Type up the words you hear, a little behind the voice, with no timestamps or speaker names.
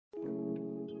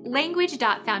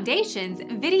Language.Foundation's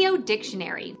Video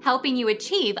Dictionary, helping you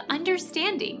achieve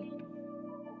understanding.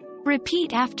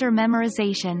 Repeat after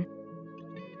memorization.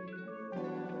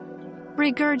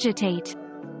 Regurgitate.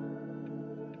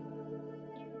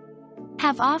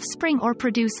 Have offspring or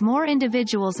produce more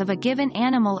individuals of a given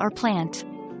animal or plant.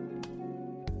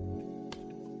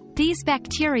 These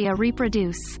bacteria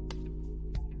reproduce.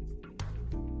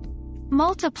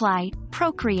 Multiply,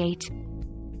 procreate.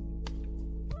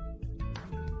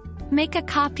 Make a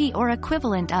copy or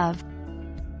equivalent of.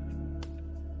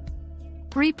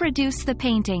 Reproduce the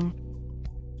painting.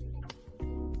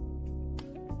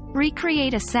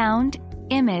 Recreate a sound,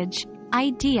 image,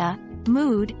 idea,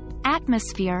 mood,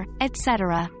 atmosphere,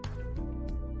 etc.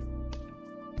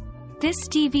 This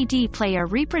DVD player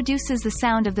reproduces the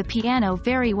sound of the piano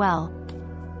very well.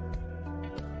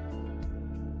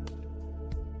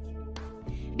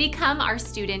 Become our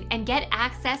student and get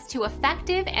access to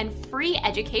effective and free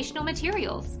educational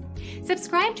materials.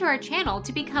 Subscribe to our channel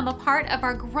to become a part of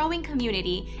our growing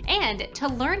community and to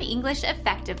learn English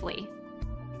effectively.